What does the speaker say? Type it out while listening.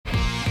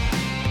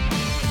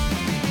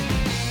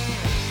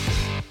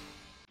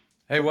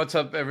Hey, what's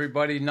up,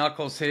 everybody?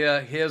 Knuckles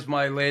here. Here's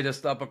my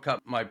latest uppercut,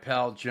 my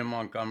pal Jim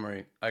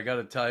Montgomery. I got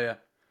to tell you,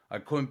 I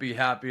couldn't be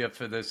happier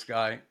for this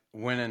guy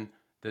winning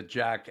the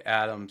Jack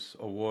Adams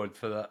Award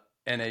for the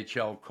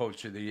NHL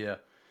Coach of the Year.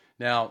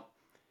 Now,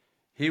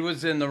 he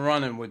was in the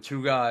running with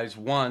two guys.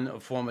 One, a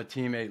former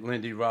teammate,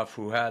 Lindy Ruff,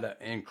 who had an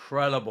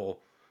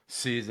incredible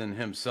season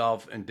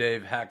himself, and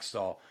Dave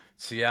Hackstall,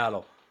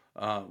 Seattle,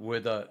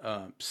 with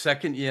a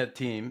second-year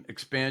team,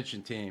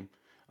 expansion team,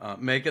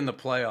 making the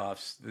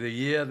playoffs. The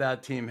year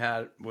that team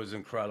had was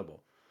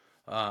incredible.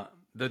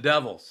 The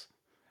Devils,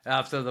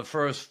 after the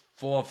first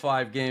 4 or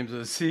 5 games of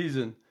the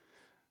season,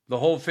 the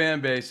whole fan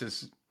base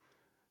is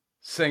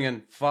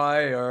singing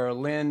 "Fire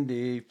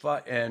Lindy,"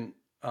 and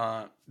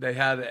they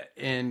had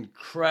an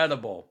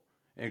incredible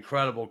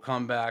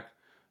comeback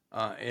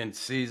in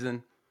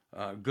season.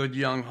 Good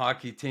young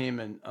hockey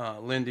team, and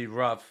Lindy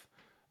Ruff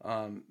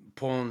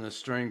pulling the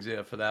strings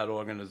there for that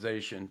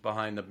organization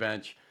behind the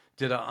bench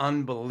did an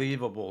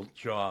unbelievable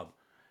job.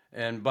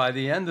 And by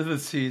the end of the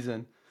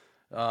season,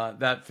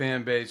 that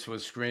fan base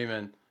was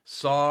screaming,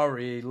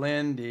 "Sorry,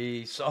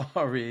 Lindy,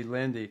 sorry,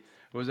 Lindy."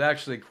 It was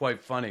actually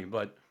quite funny.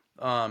 But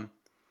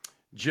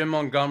Jim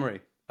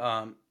Montgomery,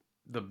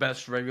 the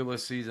best regular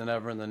season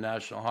ever in the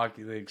National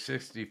Hockey League,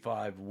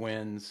 65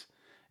 wins,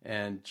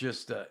 and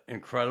just an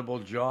incredible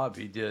job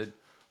he did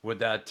with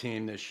that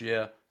team this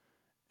year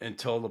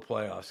until the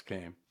playoffs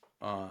came.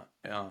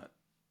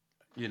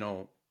 You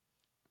know,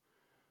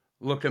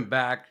 looking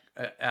back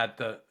at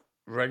the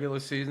regular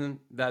season,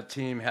 that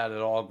team had it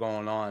all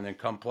going on. And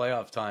come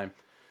playoff time,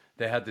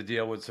 they had to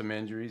deal with some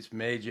injuries,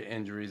 major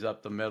injuries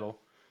up the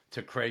middle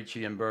to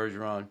Krejci and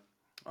Bergeron,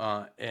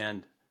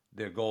 and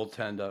their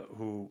goaltender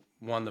who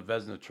won the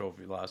Vezina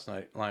Trophy last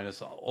night, Linus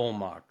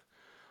Ullmark.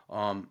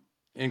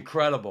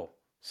 Incredible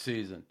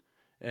season.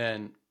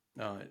 And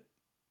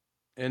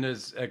in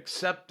his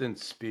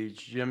acceptance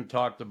speech, Jim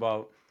talked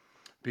about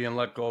being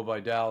let go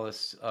by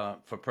Dallas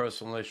for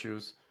personal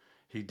issues.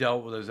 He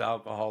dealt with his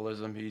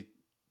alcoholism. He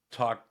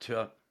talked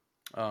to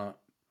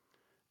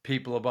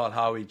people about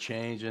how he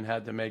changed and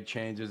had to make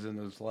changes in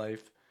his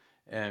life.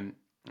 And,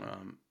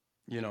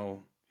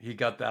 he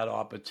got that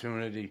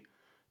opportunity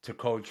to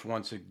coach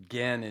once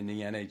again in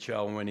the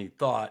NHL when he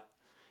thought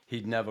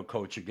he'd never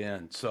coach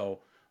again.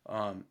 So,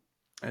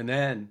 and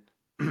then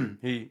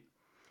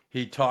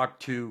he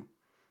talked to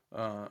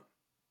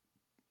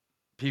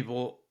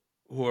people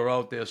who are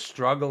out there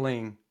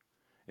struggling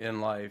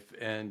in life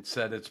and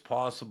said it's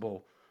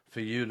possible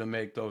for you to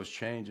make those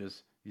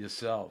changes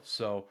yourself.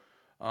 So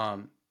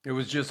it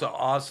was just an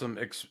awesome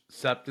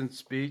acceptance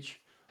speech.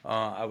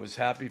 I was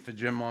happy for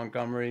Jim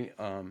Montgomery.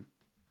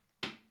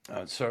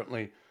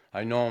 Certainly,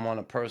 I know him on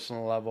a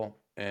personal level,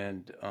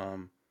 and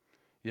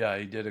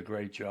he did a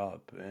great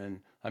job. And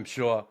I'm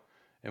sure,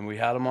 and we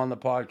had him on the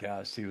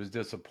podcast, he was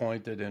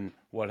disappointed in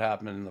what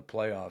happened in the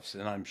playoffs.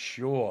 And I'm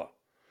sure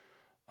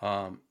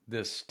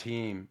this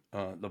team,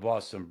 the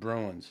Boston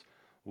Bruins,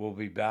 will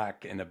be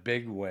back in a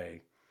big way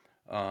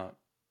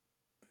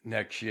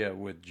next year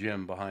with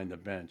Jim behind the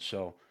bench.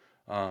 So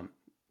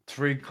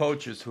 3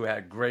 coaches who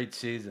had great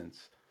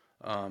seasons,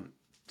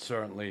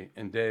 certainly,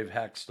 and Dave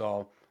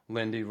Hextall,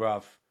 Lindy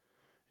Ruff,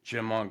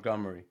 Jim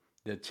Montgomery.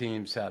 Their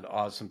teams had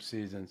awesome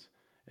seasons,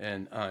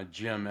 and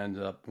Jim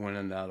ended up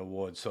winning that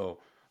award. So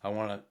I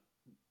want to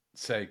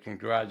say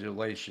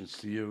congratulations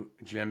to you,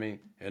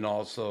 Jimmy, and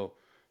also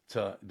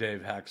to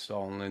Dave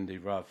Hackstall and Lindy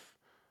Ruff.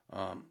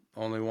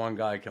 Only one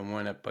guy can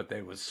win it, but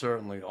they were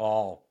certainly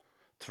all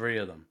 3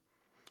 of them.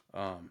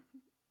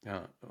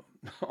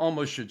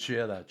 Almost should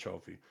share that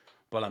trophy.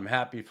 But I'm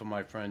happy for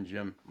my friend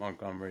Jim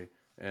Montgomery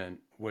and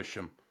wish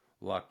him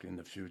luck in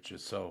the future.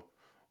 So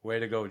way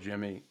to go,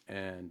 Jimmy.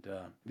 And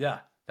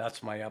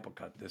that's my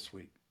uppercut this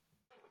week.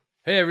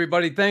 Hey,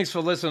 everybody. Thanks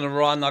for listening to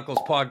Raw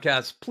Knuckles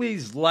Podcast.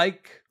 Please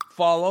like,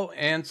 follow,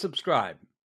 and subscribe.